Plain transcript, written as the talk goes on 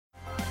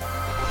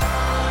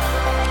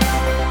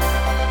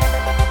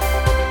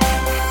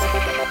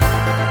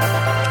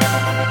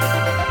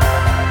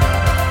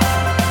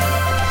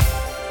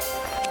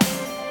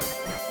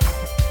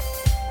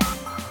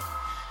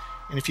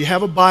If you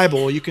have a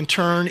Bible, you can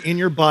turn in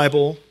your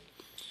Bible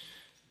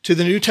to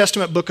the New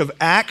Testament book of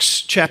Acts,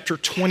 chapter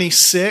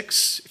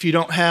 26. If you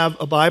don't have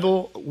a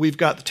Bible, we've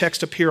got the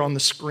text up here on the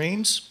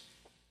screens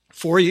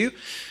for you.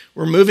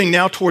 We're moving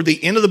now toward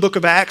the end of the book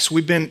of Acts.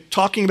 We've been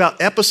talking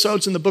about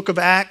episodes in the book of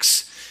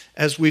Acts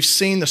as we've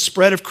seen the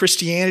spread of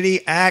Christianity.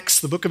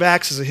 The book of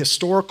Acts is a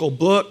historical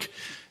book.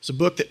 It's a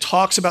book that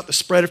talks about the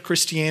spread of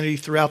Christianity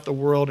throughout the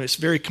world, and it's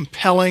very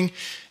compelling.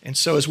 And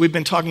so as we've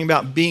been talking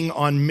about being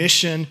on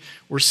mission,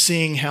 we're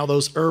seeing how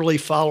those early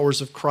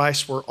followers of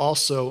Christ were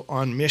also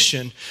on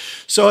mission.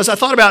 So as I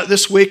thought about it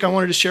this week, I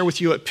wanted to share with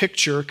you a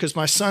picture because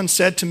my son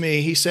said to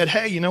me, he said,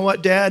 "Hey, you know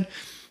what, Dad?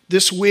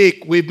 This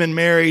week we've been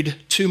married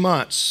 2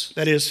 months."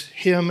 That is,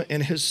 him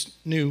and his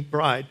new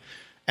bride,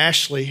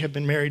 Ashley, have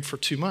been married for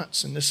 2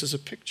 months. And this is a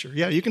picture.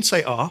 Yeah, you can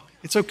say, "Aw."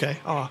 It's okay.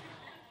 Aw.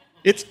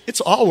 It's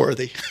all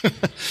worthy.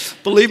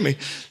 Believe me.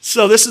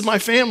 So this is my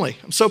family.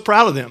 I'm so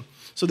proud of them.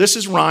 So this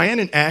is Ryan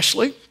and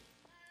Ashley.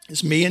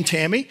 It's me and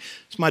Tammy.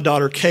 It's my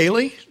daughter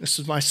Kaylee. This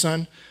is my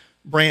son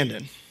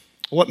Brandon.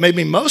 What made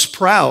me most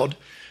proud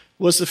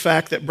was the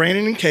fact that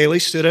Brandon and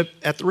Kaylee stood up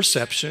at the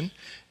reception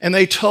and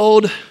they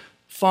told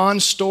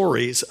fond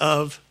stories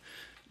of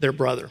their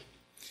brother.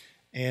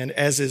 And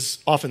as is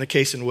often the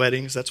case in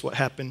weddings, that's what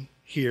happened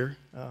here.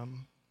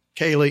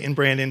 Kaylee and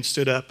Brandon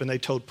stood up and they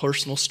told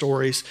personal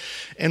stories.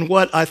 And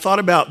what I thought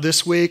about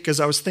this week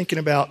as I was thinking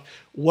about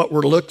what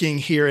we're looking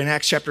here in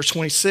Acts chapter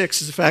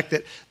 26 is the fact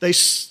that they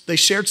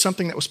shared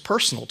something that was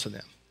personal to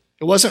them.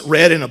 It wasn't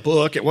read in a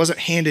book. It wasn't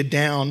handed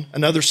down,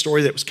 another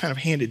story that was kind of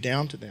handed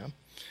down to them.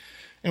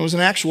 And it was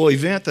an actual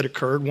event that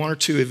occurred, 1 or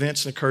 2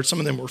 events that occurred. Some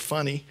of them were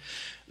funny,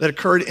 that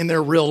occurred in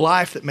their real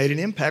life that made an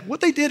impact.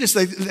 What they did is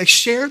they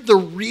shared the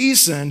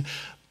reason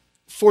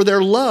for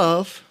their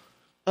love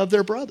of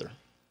their brother.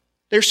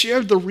 They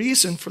shared the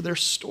reason for their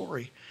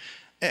story.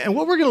 And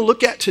what we're going to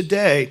look at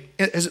today,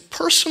 as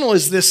personal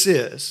as this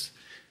is,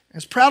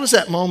 as proud as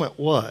that moment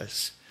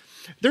was,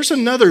 there's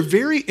another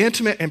very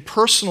intimate and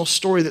personal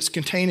story that's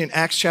contained in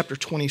Acts chapter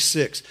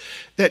 26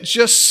 that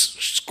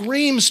just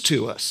screams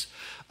to us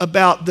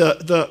about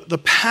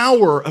the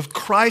power of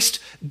Christ's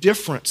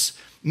difference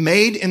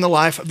made in the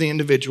life of the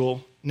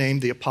individual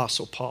named the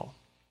Apostle Paul.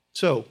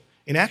 So,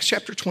 in Acts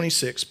chapter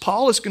 26,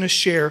 Paul is going to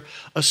share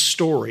a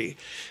story.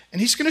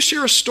 And he's going to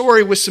share a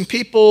story with some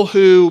people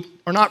who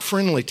are not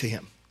friendly to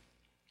him.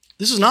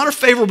 This is not a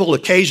favorable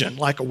occasion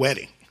like a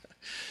wedding.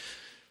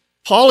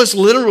 Paul is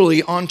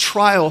literally on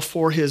trial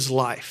for his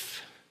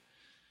life.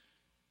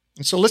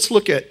 And so let's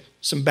look at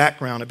some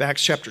background of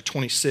Acts chapter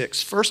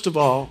 26. First of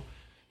all,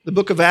 the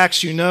book of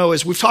Acts, you know,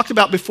 as we've talked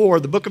about before,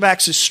 the book of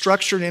Acts is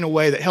structured in a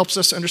way that helps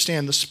us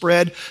understand the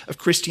spread of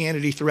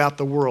Christianity throughout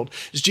the world.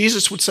 As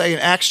Jesus would say in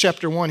Acts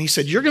chapter 1, he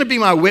said, "You're going to be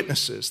my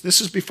witnesses."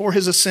 This is before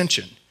his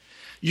ascension.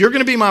 "You're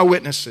going to be my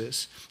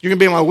witnesses. You're going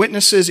to be my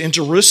witnesses in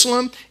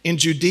Jerusalem, in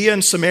Judea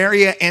and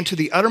Samaria, and to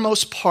the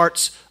uttermost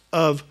parts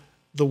of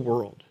the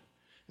world."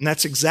 And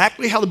that's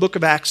exactly how the book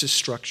of Acts is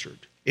structured.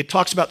 It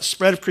talks about the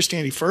spread of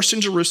Christianity first in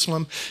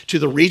Jerusalem, to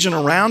the region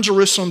around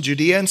Jerusalem,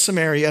 Judea and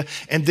Samaria,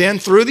 and then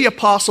through the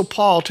Apostle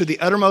Paul to the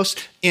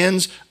uttermost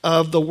ends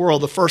of the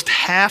world. The first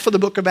half of the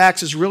book of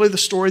Acts is really the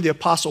story of the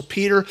Apostle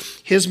Peter,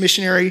 his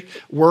missionary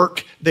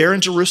work there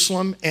in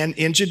Jerusalem and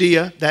in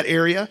Judea, that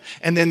area.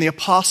 And then the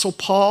Apostle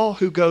Paul,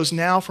 who goes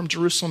now from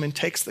Jerusalem and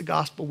takes the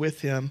gospel with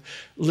him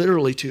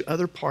literally to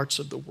other parts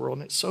of the world.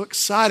 And it's so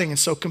exciting and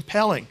so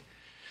compelling.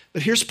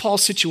 But here's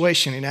Paul's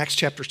situation in Acts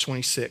chapter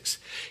 26.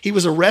 He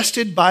was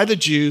arrested by the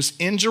Jews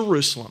in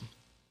Jerusalem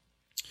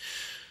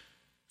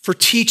for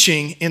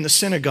teaching in the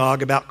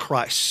synagogue about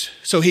Christ.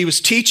 So he was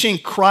teaching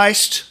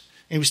Christ,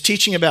 and he was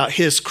teaching about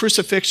his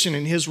crucifixion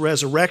and his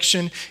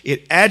resurrection.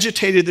 It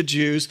agitated the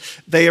Jews.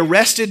 They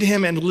arrested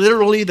him, and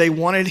literally they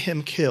wanted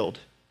him killed.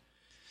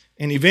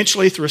 And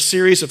eventually, through a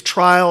series of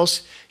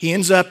trials, he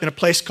ends up in a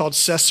place called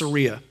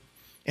Caesarea.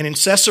 And in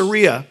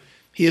Caesarea,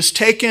 he is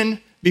taken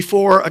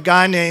before a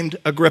guy named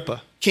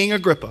Agrippa, King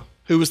Agrippa,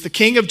 who was the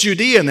king of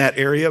Judea in that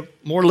area,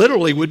 more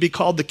literally would be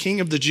called the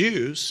king of the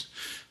Jews.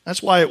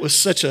 That's why it was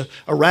such a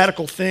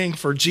radical thing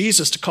for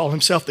Jesus to call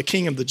himself the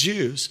king of the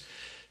Jews,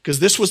 because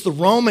this was the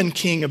Roman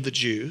king of the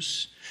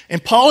Jews.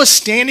 And Paul is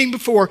standing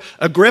before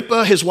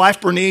Agrippa, his wife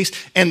Bernice,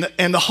 and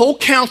the whole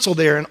council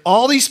there, and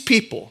all these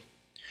people,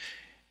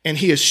 and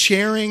he is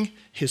sharing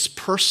his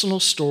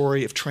personal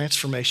story of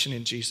transformation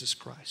in Jesus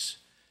Christ.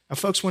 Now,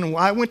 folks, when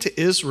I went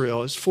to Israel,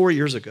 it was 4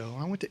 years ago.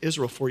 I went to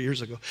Israel 4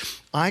 years ago.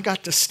 I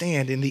got to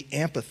stand in the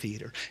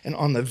amphitheater and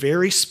on the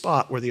very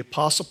spot where the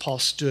Apostle Paul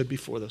stood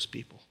before those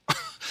people.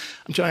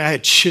 I'm telling you, I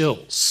had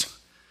chills.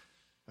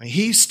 I mean,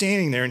 he's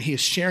standing there and he is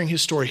sharing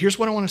his story. Here's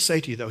what I want to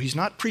say to you, though. He's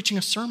not preaching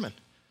a sermon.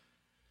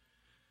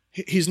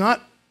 He's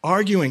not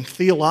arguing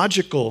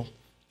theological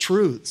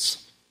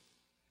truths.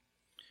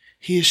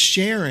 He is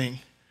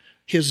sharing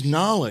his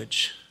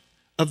knowledge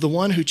of the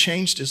one who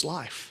changed his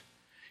life.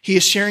 He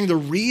is sharing the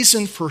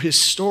reason for his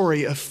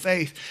story of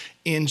faith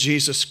in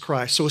Jesus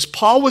Christ. So as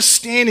Paul was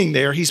standing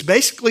there, he's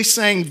basically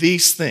saying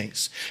these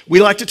things. We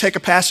like to take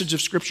a passage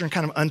of Scripture and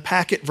kind of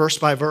unpack it verse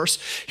by verse.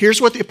 Here's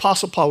what the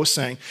Apostle Paul was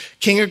saying.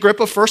 King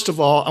Agrippa, first of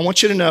all, I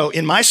want you to know,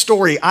 in my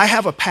story, I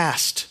have a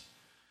past.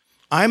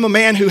 I'm a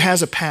man who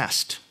has a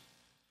past.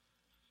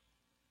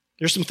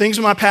 There's some things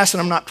in my past that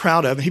I'm not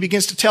proud of. And he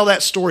begins to tell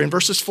that story. In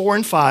verses 4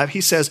 and 5,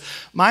 he says,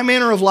 my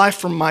manner of life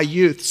from my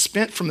youth,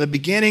 spent from the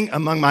beginning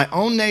among my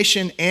own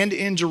nation and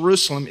in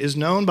Jerusalem, is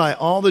known by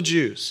all the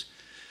Jews.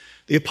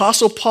 The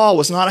Apostle Paul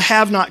was not a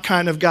have-not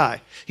kind of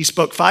guy. He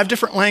spoke 5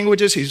 different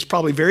languages. He was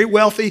probably very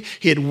wealthy.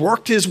 He had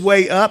worked his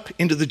way up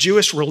into the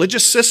Jewish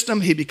religious system.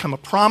 He'd become a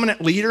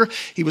prominent leader.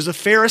 He was a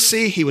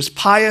Pharisee. He was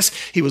pious.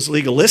 He was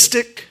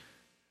legalistic.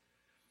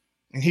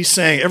 And he's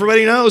saying,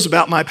 everybody knows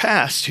about my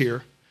past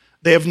here.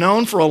 They have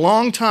known for a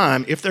long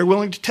time, if they're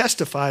willing to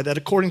testify, that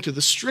according to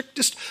the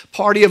strictest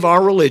party of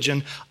our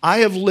religion, I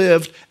have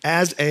lived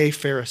as a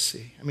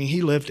Pharisee. I mean,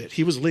 he lived it.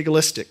 He was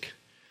legalistic.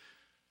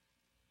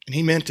 And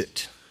he meant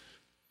it.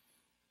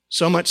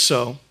 So much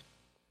so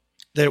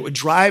that it would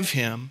drive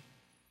him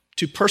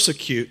to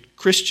persecute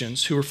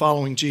Christians who were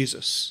following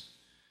Jesus.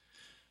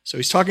 So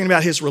he's talking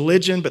about his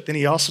religion, but then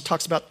he also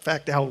talks about the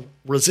fact how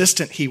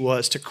resistant he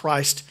was to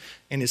Christ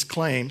and his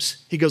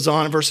claims. He goes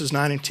on in verses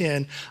 9 and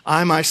 10,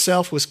 I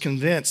myself was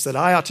convinced that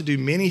I ought to do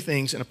many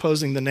things in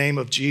opposing the name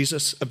of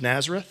Jesus of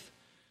Nazareth,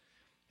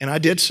 and I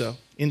did so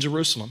in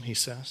Jerusalem, he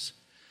says.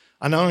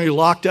 I not only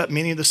locked up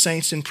many of the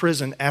saints in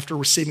prison after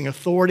receiving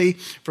authority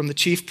from the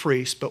chief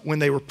priests, but when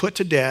they were put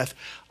to death,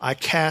 I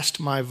cast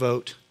my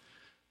vote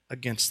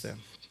against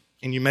them.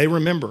 And you may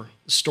remember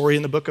the story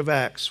in the book of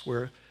Acts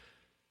where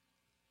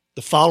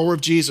the follower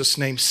of Jesus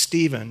named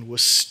Stephen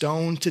was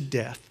stoned to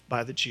death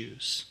by the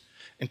Jews.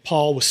 And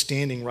Paul was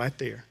standing right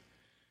there,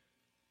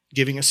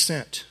 giving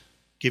assent,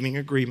 giving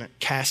agreement,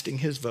 casting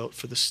his vote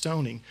for the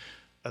stoning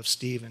of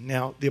Stephen.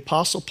 Now, the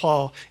Apostle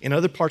Paul, in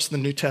other parts of the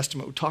New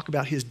Testament, would talk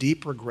about his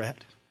deep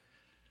regret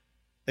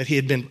that he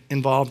had been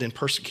involved in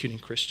persecuting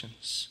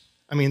Christians.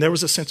 I mean, there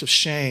was a sense of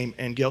shame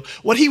and guilt.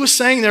 What he was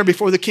saying there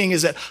before the king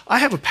is that I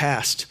have a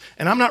past,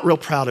 and I'm not real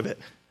proud of it.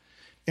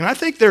 And I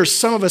think there's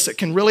some of us that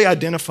can really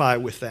identify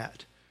with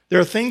that. There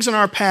are things in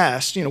our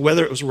past,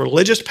 whether it was a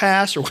religious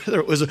past or whether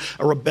it was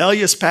a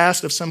rebellious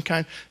past of some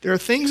kind, there are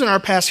things in our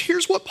past.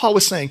 Here's what Paul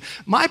was saying.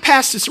 My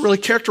past is really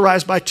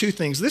characterized by 2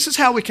 things. This is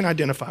how we can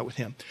identify with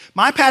him.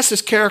 My past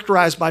is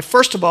characterized by,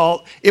 first of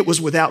all, it was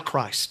without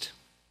Christ.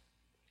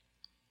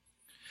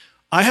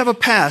 I have a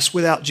past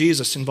without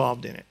Jesus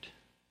involved in it.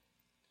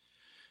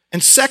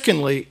 And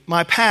secondly,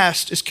 my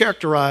past is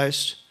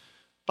characterized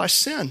by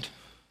sin.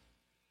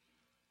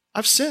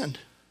 I've sinned.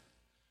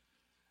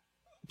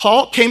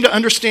 Paul came to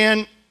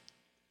understand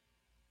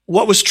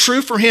what was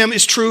true for him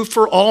is true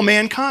for all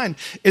mankind,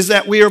 is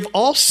that we have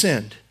all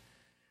sinned.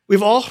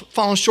 We've all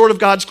fallen short of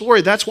God's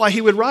glory. That's why he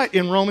would write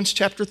in Romans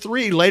chapter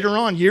 3, later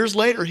on, years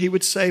later, he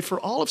would say, for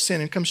all have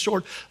sinned and come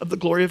short of the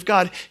glory of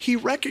God. He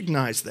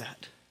recognized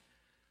that.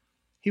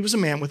 He was a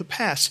man with a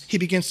past. He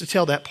begins to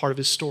tell that part of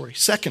his story.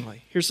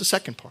 Secondly, here's the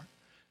second part.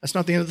 That's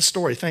not the end of the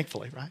story,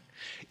 thankfully, right?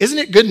 Isn't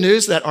it good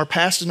news that our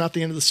past is not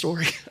the end of the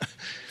story?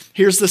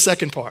 Here's the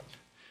second part.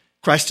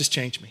 Christ has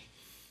changed me.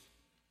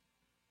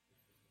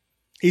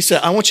 He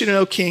said, I want you to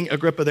know, King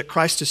Agrippa, that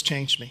Christ has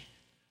changed me.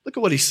 Look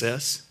at what he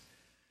says.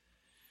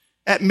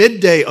 At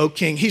midday, O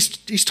king,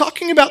 he's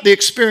talking about the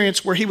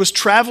experience where he was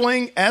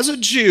traveling as a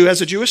Jew,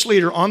 as a Jewish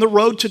leader, on the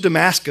road to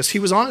Damascus. He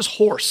was on his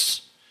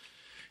horse.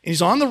 And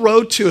he's on the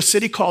road to a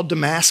city called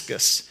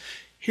Damascus.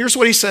 Here's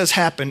what he says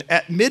happened.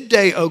 At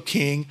midday, O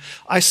king,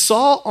 I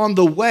saw on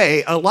the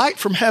way a light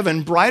from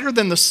heaven brighter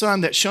than the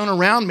sun that shone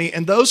around me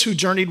and those who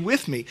journeyed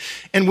with me.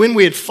 And when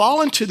we had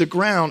fallen to the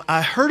ground,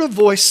 I heard a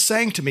voice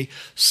saying to me,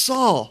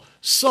 Saul,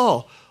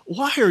 Saul,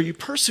 why are you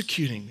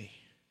persecuting me?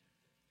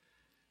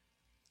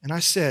 And I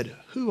said,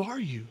 who are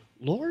you,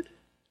 Lord?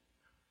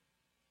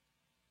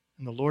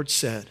 And the Lord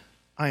said,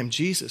 I am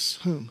Jesus,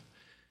 whom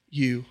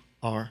you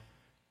are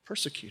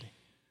persecuting.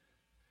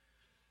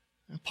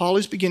 Paul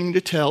is beginning to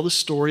tell the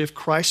story of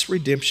Christ's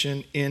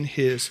redemption in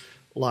his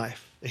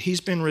life. He's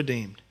been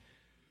redeemed.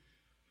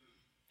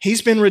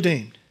 He's been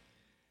redeemed.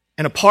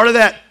 And a part of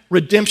that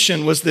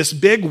redemption was this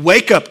big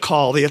wake-up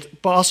call the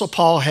Apostle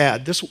Paul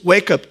had, this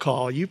wake-up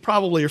call. You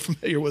probably are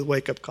familiar with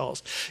wake-up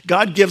calls.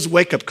 God gives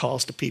wake-up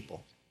calls to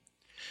people.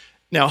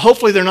 Now,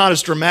 hopefully they're not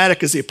as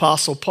dramatic as the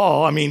Apostle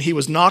Paul. I mean, he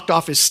was knocked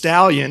off his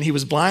stallion. He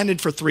was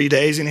blinded for 3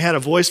 days, and he had a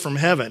voice from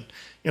heaven.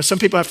 Some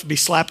people have to be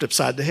slapped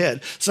upside the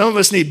head. Some of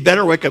us need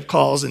better wake-up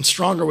calls and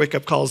stronger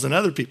wake-up calls than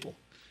other people.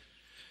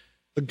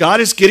 But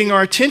God is getting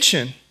our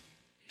attention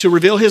to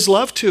reveal his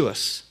love to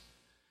us.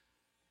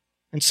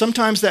 And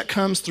sometimes that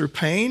comes through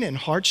pain and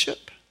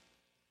hardship,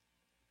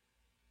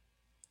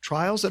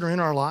 trials that are in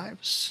our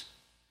lives.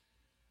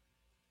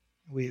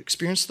 We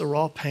experience the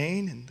raw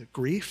pain and the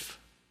grief,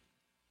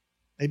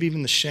 maybe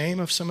even the shame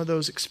of some of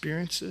those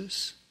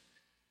experiences.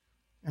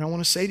 And I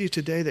want to say to you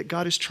today that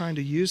God is trying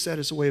to use that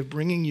as a way of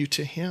bringing you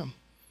to him.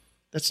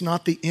 That's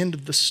not the end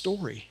of the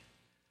story.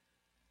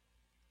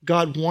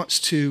 God wants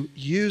to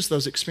use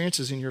those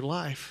experiences in your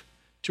life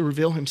to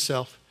reveal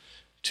himself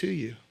to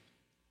you.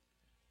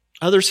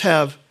 Others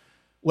have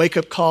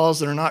wake-up calls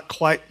that are not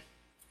quite,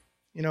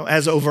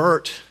 as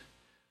overt.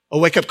 A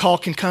wake-up call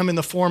can come in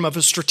the form of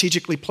a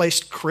strategically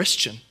placed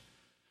Christian.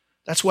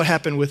 That's what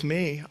happened with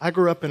me. I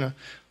grew up in a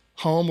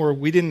home where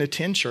we didn't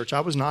attend church.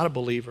 I was not a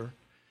believer.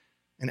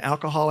 An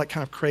alcoholic,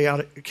 kind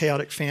of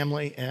chaotic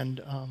family.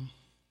 And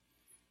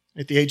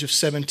at the age of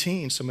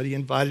 17, somebody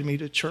invited me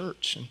to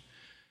church. And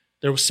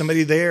there was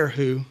somebody there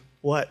who,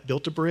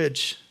 built a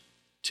bridge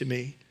to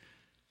me,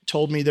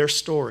 told me their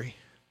story,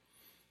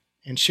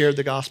 and shared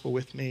the gospel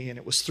with me. And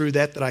it was through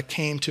that I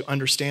came to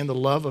understand the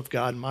love of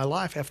God in my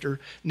life after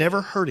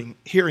never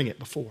hearing it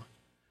before.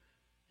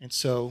 And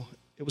so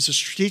it was a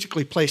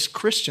strategically placed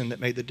Christian that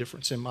made the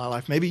difference in my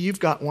life. Maybe you've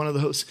got one of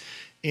those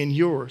in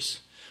yours.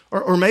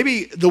 Or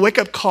maybe the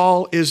wake-up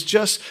call is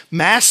just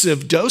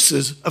massive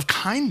doses of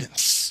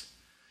kindness.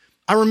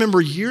 I remember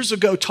years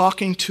ago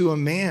talking to a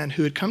man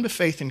who had come to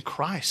faith in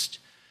Christ.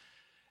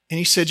 And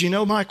he said,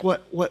 Mike,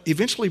 what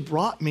eventually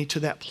brought me to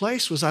that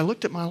place was I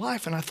looked at my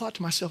life and I thought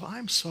to myself,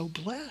 I'm so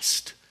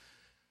blessed.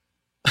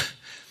 He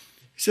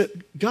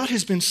said, God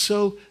has been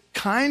so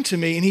kind to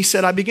me. And he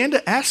said, I began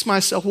to ask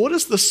myself, what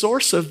is the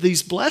source of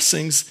these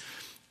blessings?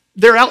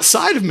 They're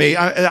outside of me.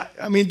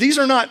 I mean, these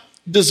are not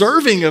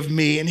deserving of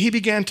me. And he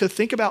began to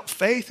think about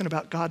faith and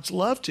about God's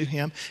love to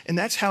him. And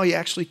that's how he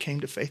actually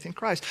came to faith in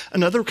Christ.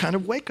 Another kind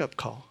of wake-up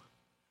call.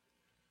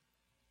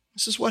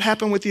 This is what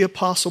happened with the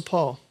Apostle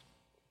Paul.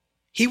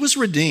 He was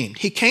redeemed.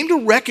 He came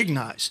to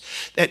recognize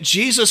that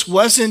Jesus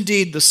was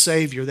indeed the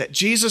Savior, that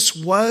Jesus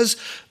was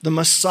the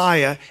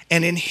Messiah,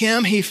 and in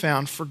him he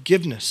found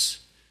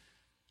forgiveness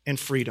and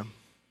freedom.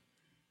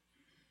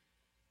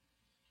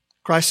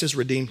 Christ has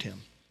redeemed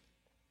him.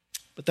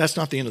 But that's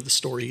not the end of the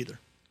story either.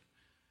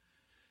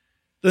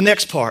 The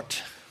next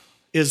part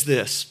is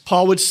this.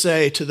 Paul would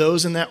say to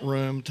those in that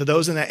room, to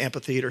those in that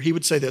amphitheater, he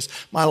would say this,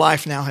 my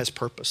life now has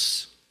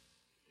purpose.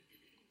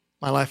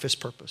 My life has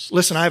purpose.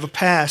 Listen, I have a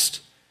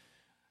past.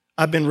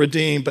 I've been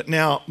redeemed, but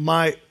now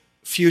my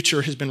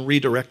future has been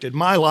redirected.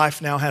 My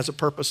life now has a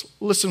purpose.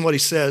 Listen what he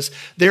says.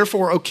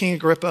 Therefore, O King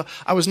Agrippa,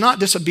 I was not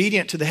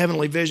disobedient to the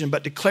heavenly vision,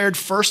 but declared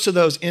first to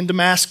those in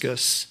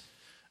Damascus,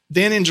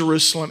 then in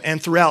Jerusalem,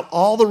 and throughout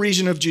all the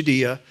region of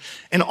Judea,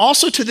 and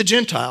also to the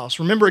Gentiles,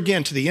 remember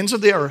again, to the ends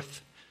of the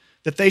earth,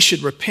 that they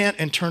should repent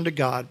and turn to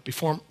God,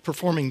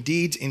 performing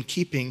deeds in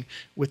keeping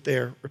with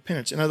their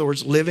repentance. In other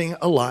words, living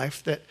a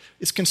life that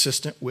is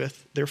consistent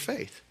with their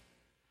faith.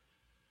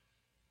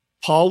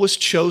 Paul was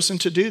chosen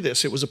to do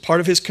this. It was a part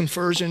of his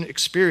conversion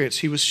experience.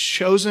 He was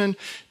chosen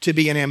to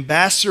be an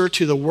ambassador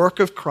to the work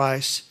of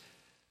Christ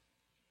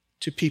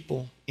to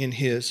people in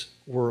his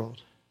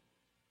world.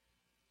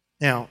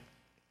 Now,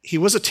 he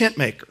was a tent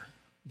maker.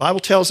 The Bible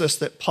tells us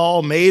that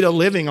Paul made a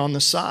living on the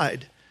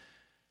side.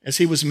 As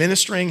he was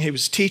ministering, he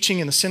was teaching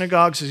in the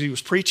synagogues, as he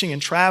was preaching and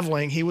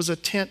traveling, he was a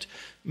tent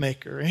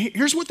maker. And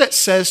here's what that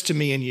says to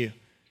me and you.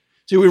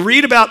 See, we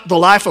read about the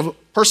life of a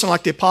person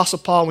like the Apostle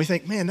Paul, and we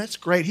think, man, that's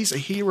great. He's a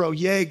hero.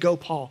 Yay, go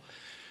Paul.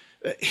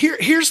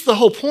 Here's the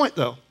whole point,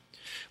 though.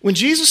 When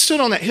Jesus stood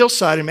on that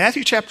hillside in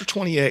Matthew chapter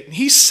 28, and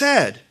he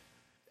said,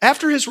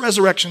 after his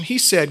resurrection, he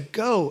said,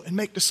 go and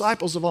make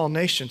disciples of all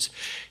nations.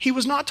 He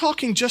was not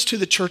talking just to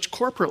the church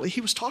corporately.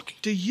 He was talking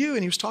to you,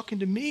 and he was talking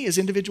to me as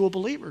individual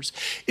believers.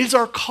 It is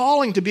our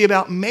calling to be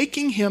about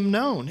making him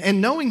known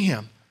and knowing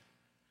him.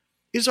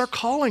 It is our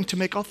calling to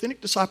make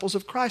authentic disciples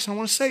of Christ. And I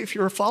want to say, if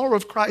you're a follower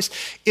of Christ,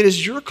 it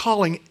is your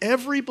calling.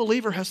 Every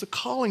believer has the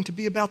calling to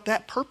be about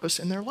that purpose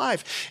in their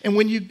life. And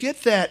when you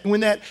get that,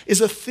 when that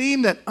is a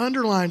theme that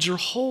underlines your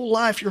whole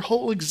life, your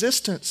whole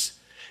existence,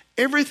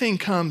 everything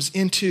comes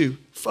into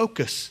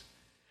focus.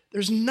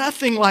 There's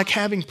nothing like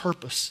having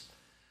purpose.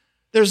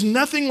 There's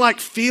nothing like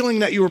feeling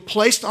that you were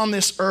placed on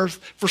this earth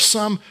for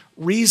some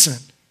reason.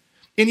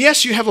 And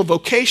yes, you have a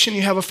vocation,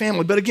 you have a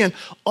family, but again,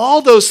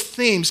 all those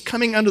themes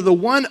coming under the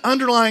one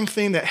underlying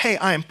theme that, hey,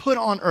 I am put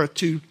on earth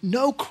to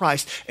know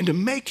Christ and to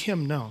make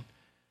him known.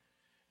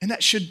 And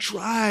that should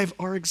drive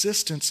our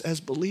existence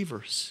as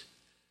believers.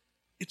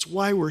 It's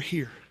why we're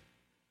here.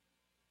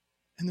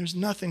 And there's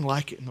nothing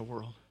like it in the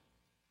world.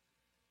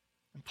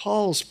 And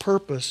Paul's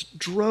purpose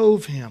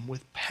drove him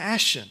with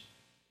passion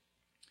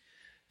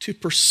to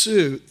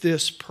pursue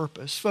this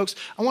purpose. Folks,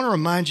 I want to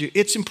remind you,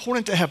 it's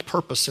important to have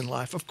purpose in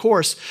life, of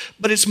course,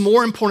 but it's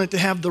more important to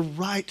have the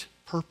right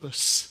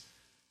purpose.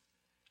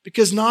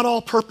 Because not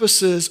all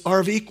purposes are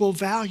of equal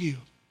value.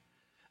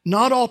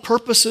 Not all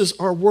purposes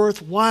are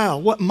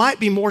worthwhile. What might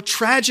be more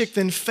tragic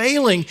than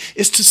failing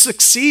is to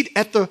succeed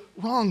at the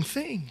wrong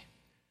thing.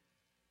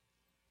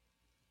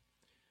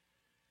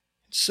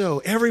 So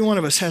every one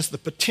of us has the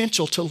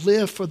potential to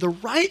live for the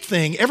right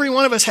thing. Every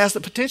one of us has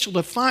the potential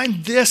to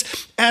find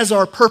this as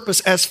our purpose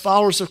as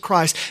followers of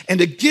Christ and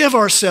to give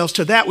ourselves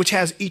to that which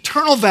has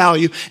eternal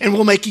value and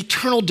will make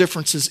eternal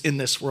differences in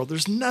this world.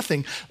 There's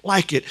nothing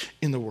like it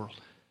in the world.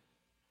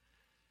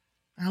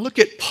 And I look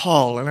at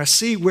Paul and I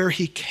see where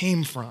he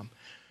came from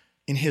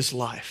in his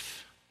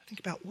life. I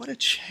think about what a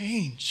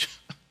change.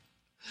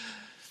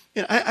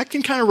 I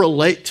can kind of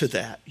relate to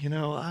that.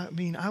 I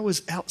mean, I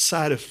was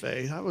outside of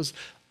faith. I was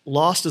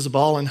lost as a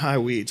ball in high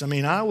weeds. I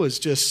mean, I was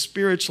just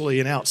spiritually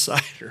an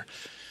outsider.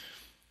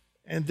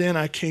 And then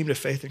I came to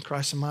faith in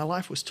Christ, and my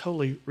life was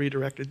totally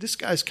redirected. This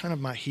guy's kind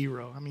of my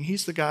hero. I mean,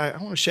 he's the guy, I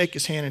want to shake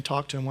his hand and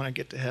talk to him when I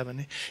get to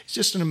heaven. He's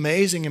just an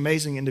amazing,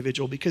 amazing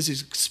individual because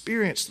he's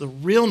experienced the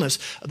realness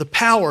of the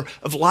power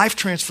of life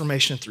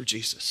transformation through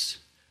Jesus.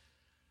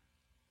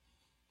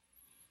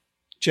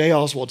 J.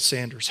 Oswald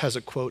Sanders has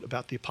a quote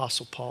about the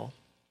Apostle Paul.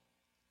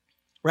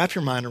 Wrap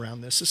your mind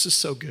around this. This is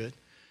so good.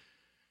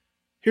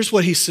 Here's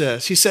what he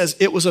says. He says,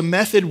 "It was a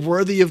method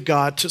worthy of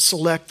God to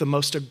select the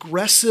most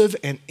aggressive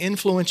and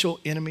influential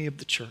enemy of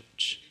the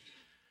church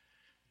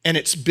and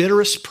its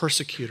bitterest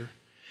persecutor,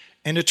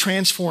 and to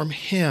transform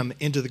him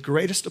into the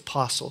greatest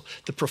apostle,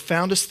 the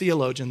profoundest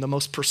theologian, the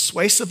most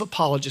persuasive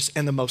apologist,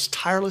 and the most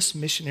tireless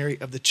missionary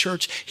of the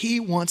church he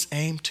once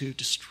aimed to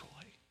destroy."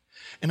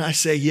 And I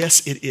say,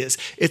 yes, it is.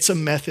 It's a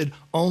method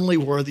only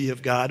worthy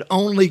of God.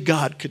 Only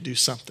God could do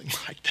something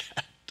like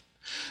that.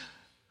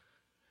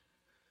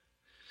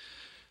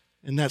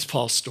 And that's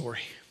Paul's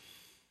story.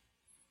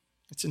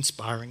 It's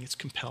inspiring. It's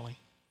compelling.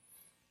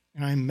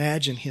 And I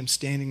imagine him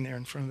standing there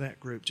in front of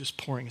that group just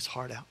pouring his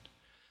heart out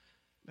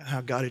about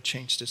how God had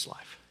changed his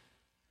life.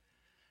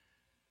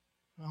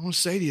 I want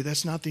to say to you,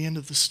 that's not the end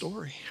of the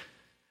story.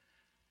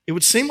 It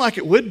would seem like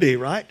it would be,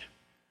 right?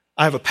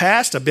 I have a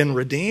past. I've been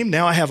redeemed.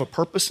 Now I have a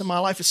purpose in my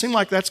life. It seemed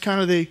like that's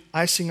kind of the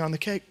icing on the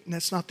cake, and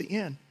that's not the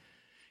end.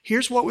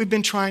 Here's what we've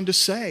been trying to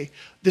say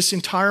this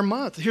entire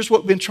month. Here's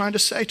what we've been trying to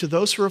say to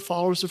those who are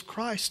followers of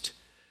Christ,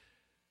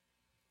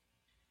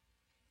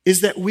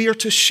 is that we are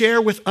to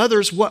share with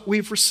others what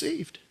we've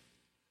received.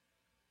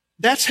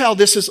 That's how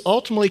this is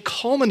ultimately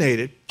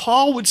culminated.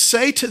 Paul would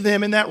say to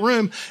them in that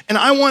room, and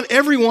I want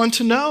everyone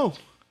to know.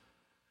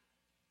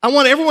 I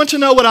want everyone to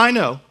know what I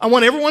know. I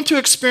want everyone to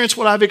experience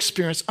what I've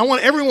experienced. I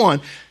want everyone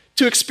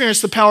to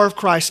experience the power of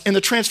Christ and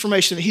the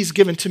transformation that he's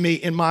given to me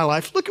in my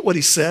life. Look at what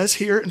he says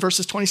here in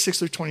verses 26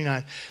 through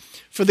 29.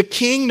 For the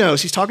king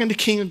knows, he's talking to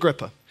King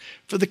Agrippa,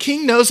 for the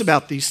king knows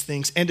about these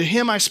things, and to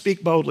him I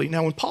speak boldly.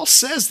 Now, when Paul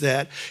says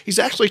that, he's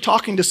actually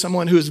talking to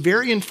someone who is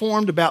very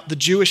informed about the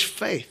Jewish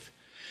faith.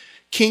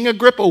 King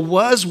Agrippa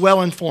was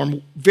well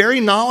informed,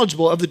 very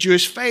knowledgeable of the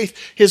Jewish faith.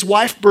 His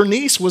wife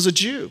Bernice was a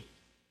Jew.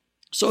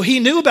 So he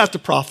knew about the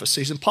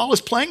prophecies, and Paul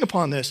is playing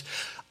upon this.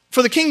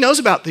 For the king knows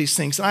about these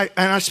things, and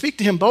I speak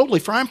to him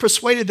boldly, for I am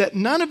persuaded that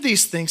none of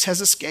these things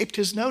has escaped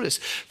his notice.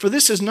 For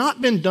this has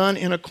not been done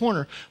in a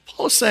corner.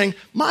 Paul is saying,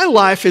 my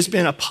life has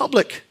been a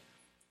public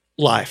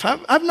life.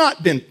 I've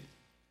not been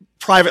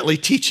privately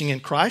teaching in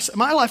Christ.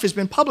 My life has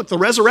been public. The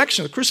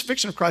resurrection, the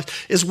crucifixion of Christ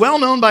is well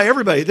known by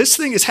everybody. This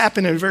thing has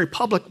happened in a very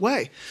public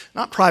way,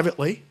 not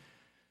privately,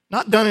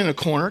 not done in a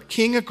corner.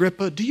 King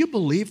Agrippa, do you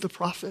believe the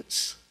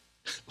prophets?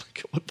 Look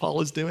at what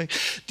Paul is doing.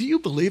 Do you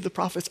believe the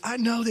prophets? I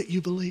know that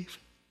you believe.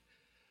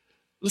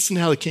 Listen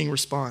to how the king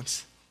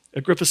responds.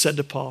 Agrippa said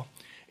to Paul,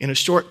 in a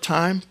short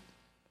time,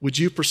 would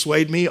you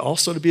persuade me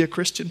also to be a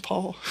Christian,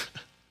 Paul?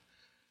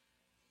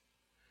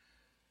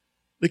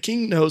 The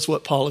king knows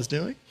what Paul is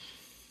doing.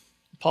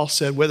 Paul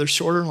said, whether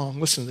short or long,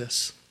 listen to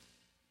this,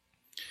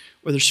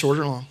 whether short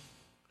or long,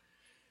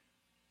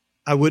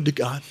 I would to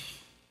God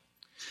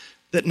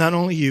that not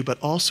only you, but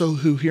also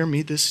who hear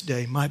me this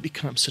day might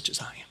become such as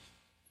I am,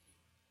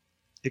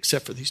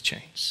 except for these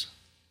chains.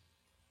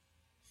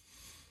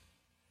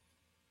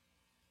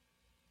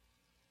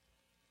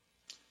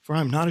 For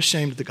I am not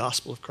ashamed of the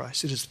gospel of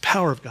Christ. It is the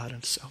power of God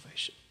unto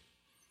salvation.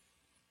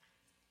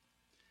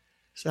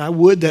 So I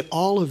would that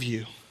all of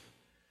you,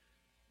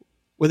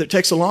 whether it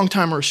takes a long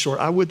time or a short,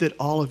 I would that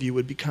all of you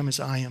would become as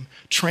I am,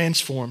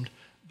 transformed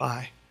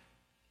by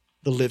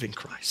the living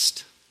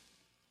Christ.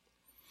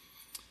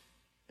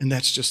 And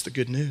that's just the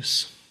good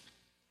news.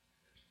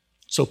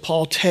 So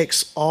Paul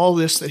takes all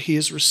this that he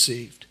has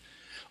received,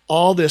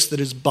 all this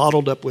that is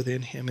bottled up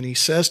within him, and he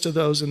says to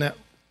those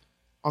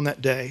on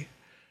that day,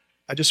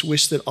 I just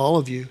wish that all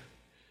of you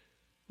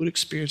would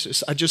experience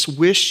this. I just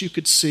wish you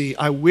could see.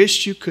 I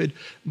wish you could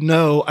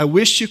know. I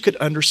wish you could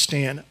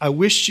understand. I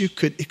wish you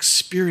could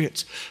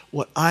experience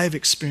what I've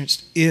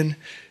experienced in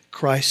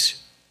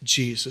Christ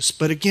Jesus.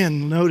 But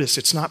again, notice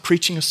it's not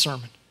preaching a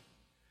sermon.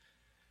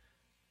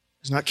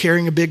 It's not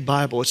carrying a big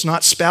Bible. It's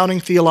not spouting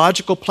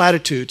theological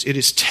platitudes. It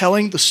is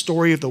telling the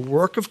story of the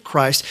work of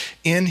Christ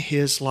in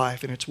his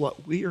life. And it's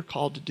what we are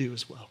called to do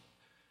as well.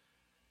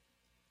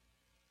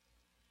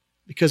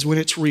 Because when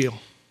it's real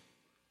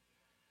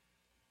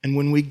and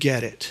when we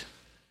get it,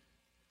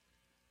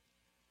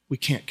 we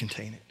can't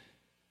contain it.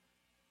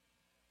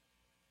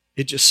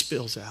 It just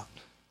spills out.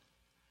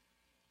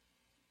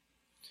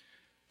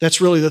 That's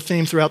really the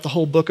theme throughout the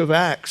whole book of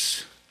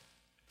Acts.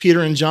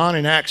 Peter and John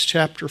in Acts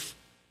chapter 4,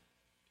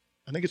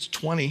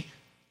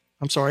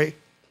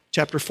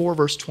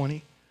 verse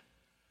 20.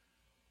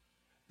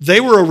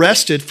 They were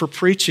arrested for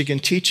preaching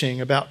and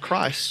teaching about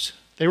Christ.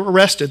 They were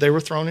arrested. They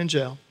were thrown in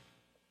jail.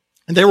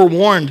 And they were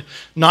warned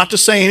not to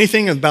say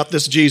anything about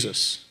this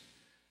Jesus.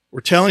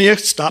 We're telling you,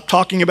 stop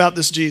talking about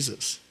this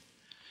Jesus.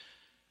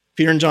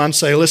 Peter and John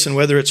say, listen,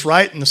 whether it's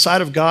right in the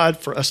sight of God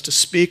for us to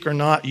speak or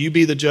not, you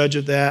be the judge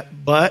of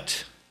that.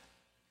 But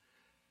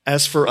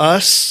as for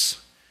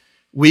us,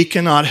 we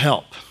cannot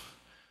help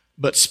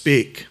but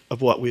speak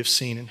of what we have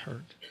seen and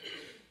heard.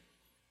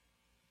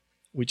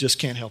 We just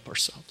can't help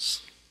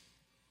ourselves.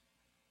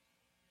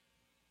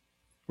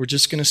 We're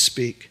just going to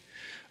speak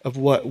of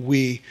what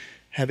we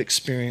have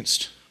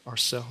experienced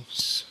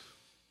ourselves.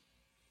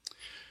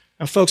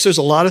 Now, folks, there's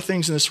a lot of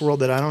things in this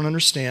world that I don't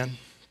understand.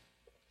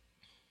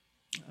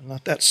 I'm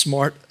not that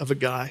smart of a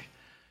guy.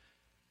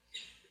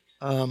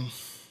 I'll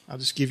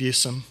just give you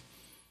some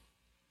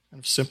kind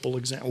of simple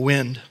example.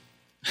 Wind.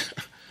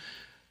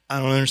 I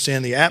don't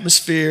understand the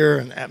atmosphere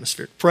and the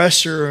atmospheric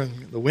pressure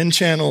and the wind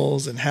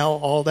channels and how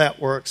all that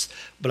works,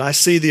 but I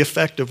see the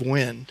effect of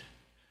wind.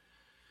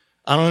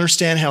 I don't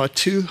understand how a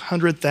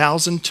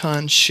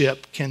 200,000-ton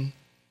ship can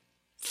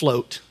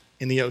float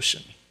in the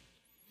ocean.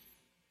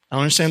 I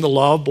don't understand the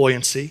law of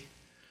buoyancy.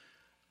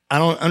 I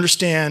don't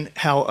understand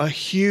how a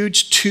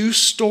huge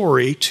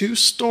two-story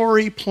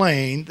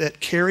plane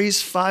that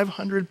carries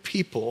 500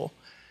 people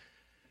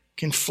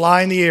can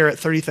fly in the air at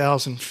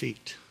 30,000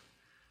 feet.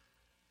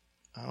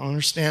 I don't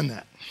understand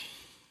that.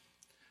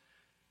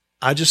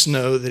 I just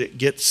know that it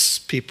gets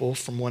people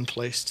from one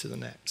place to the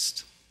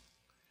next.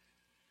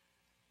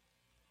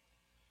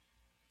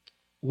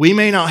 We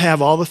may not have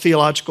all the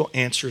theological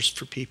answers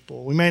for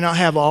people. We may not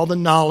have all the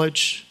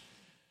knowledge.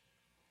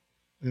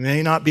 We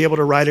may not be able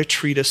to write a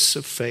treatise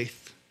of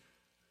faith.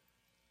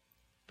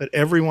 But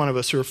every one of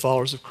us who are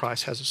followers of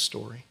Christ has a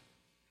story.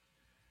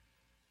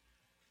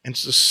 And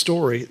it's a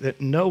story that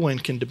no one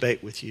can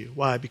debate with you.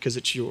 Why? Because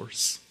it's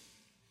yours.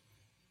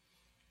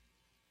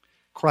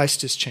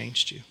 Christ has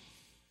changed you.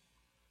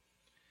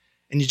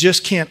 And you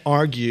just can't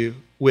argue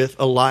with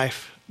a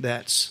life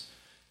that's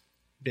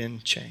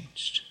been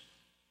changed.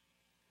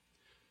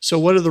 So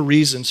what are the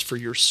reasons for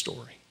your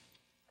story?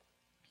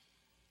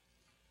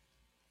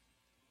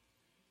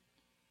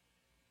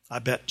 I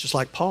bet just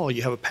like Paul,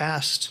 you have a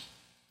past.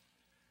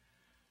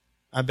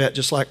 I bet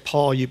just like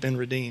Paul, you've been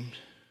redeemed.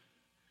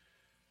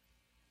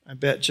 I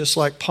bet just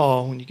like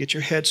Paul, when you get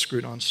your head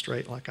screwed on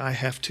straight, like I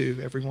have to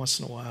every once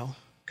in a while,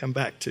 come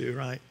back to,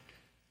 right?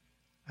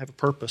 I have a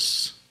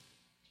purpose.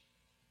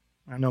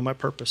 I know my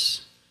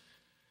purpose.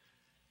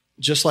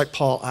 Just like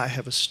Paul, I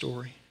have a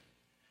story.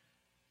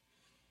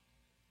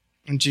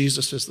 And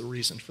Jesus is the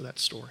reason for that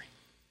story.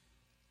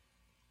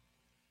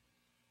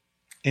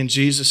 And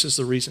Jesus is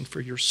the reason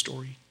for your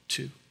story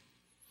too.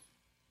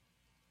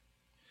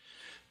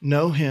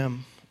 Know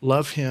him,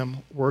 love him,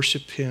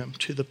 worship him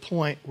to the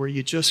point where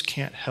you just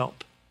can't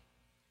help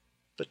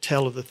but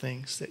tell of the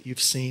things that you've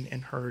seen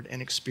and heard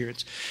and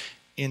experienced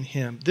in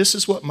him. This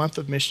is what Month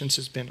of Missions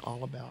has been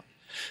all about.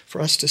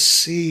 For us to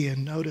see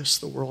and notice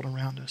the world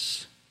around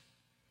us.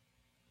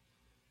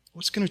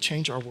 What's going to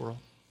change our world?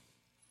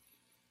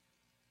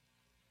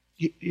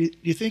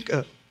 You think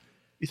a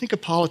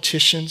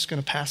politician is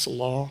going to pass a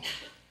law?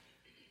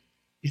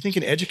 You think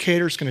an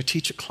educator is going to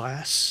teach a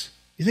class?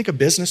 You think a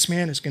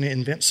businessman is going to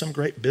invent some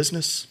great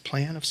business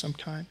plan of some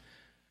kind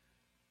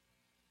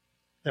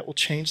that will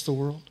change the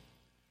world?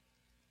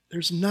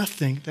 There's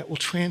nothing that will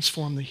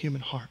transform the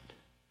human heart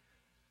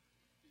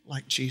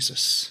like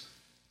Jesus.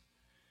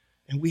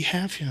 And we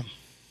have him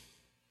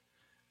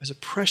as a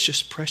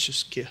precious,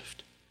 precious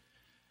gift.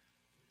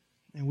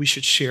 And we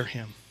should share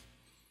him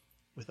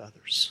with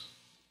others.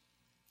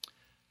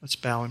 Let's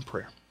bow in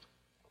prayer.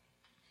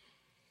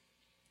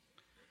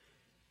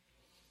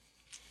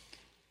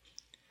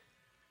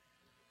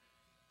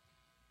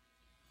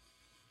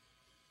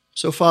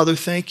 So, Father,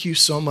 thank you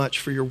so much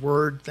for your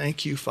word.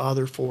 Thank you,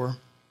 Father, for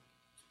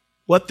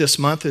what this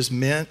month has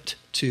meant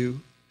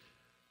to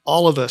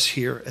all of us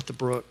here at the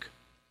Brook.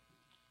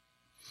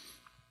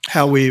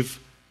 How we've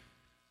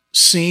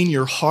seen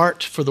your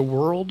heart for the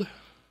world.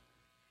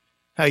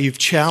 How you've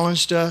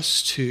challenged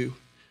us to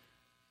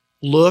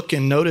look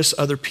and notice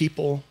other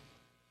people,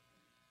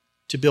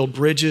 to build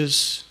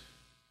bridges,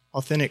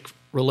 authentic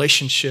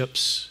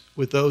relationships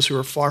with those who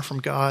are far from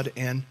God,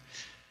 and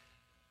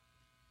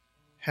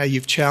how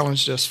you've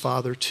challenged us,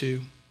 Father, to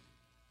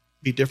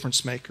be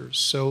difference makers.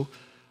 So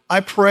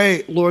I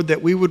pray, Lord,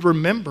 that we would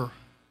remember,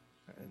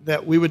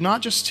 that we would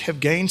not just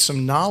have gained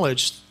some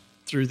knowledge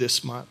through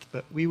this month,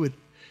 but we would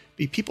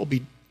be people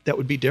that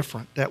would be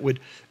different, that would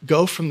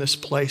go from this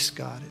place,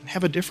 God, and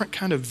have a different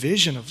kind of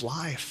vision of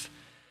life,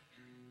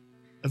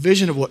 a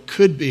vision of what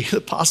could be,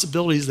 the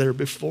possibilities that are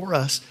before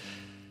us.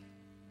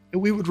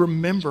 And we would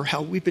remember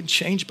how we've been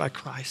changed by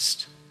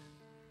Christ.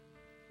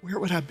 Where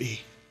would I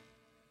be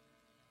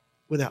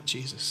without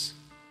Jesus?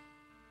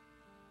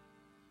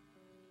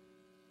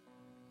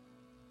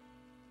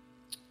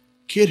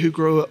 Kid who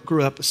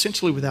grew up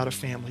essentially without a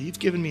family. You've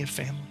given me a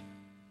family.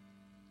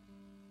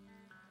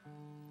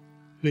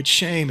 Who had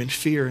shame and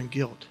fear and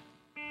guilt.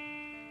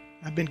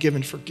 I've been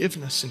given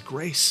forgiveness and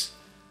grace.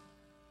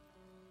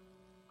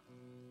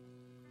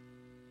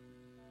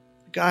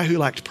 A guy who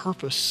lacked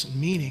purpose and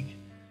meaning,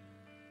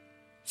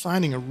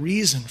 finding a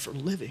reason for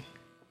living.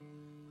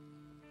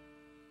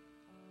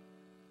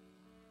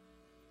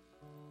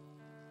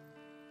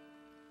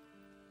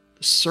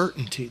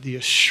 certainty, the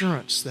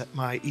assurance that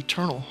my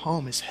eternal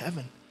home is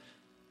heaven.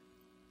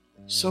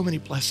 So many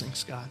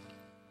blessings, God.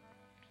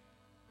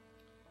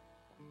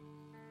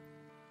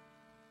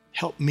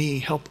 Help me,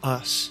 help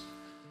us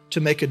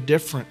to make a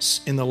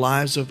difference in the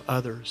lives of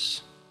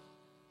others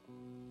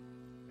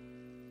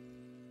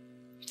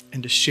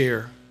and to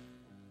share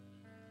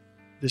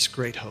this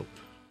great hope,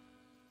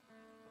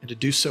 and to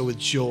do so with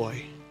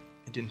joy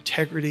and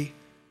integrity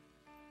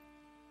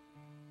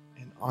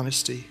and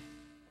honesty,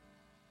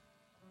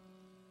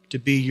 to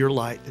be your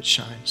light that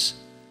shines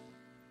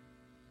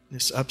in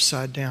this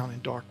upside down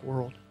and dark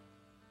world.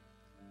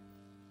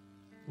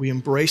 We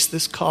embrace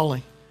this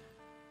calling,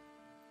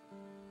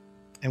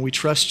 and we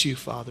trust you,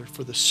 Father,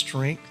 for the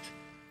strength,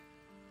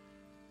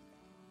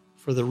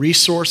 for the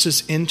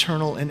resources,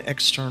 internal and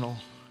external,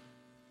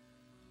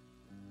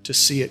 to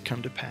see it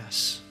come to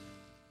pass.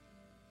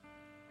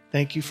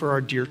 Thank you for our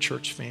dear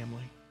church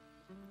family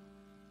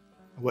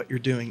and what you're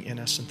doing in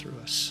us and through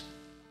us.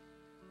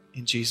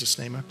 In Jesus'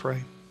 name I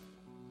pray.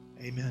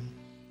 Amen.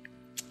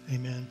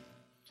 Amen.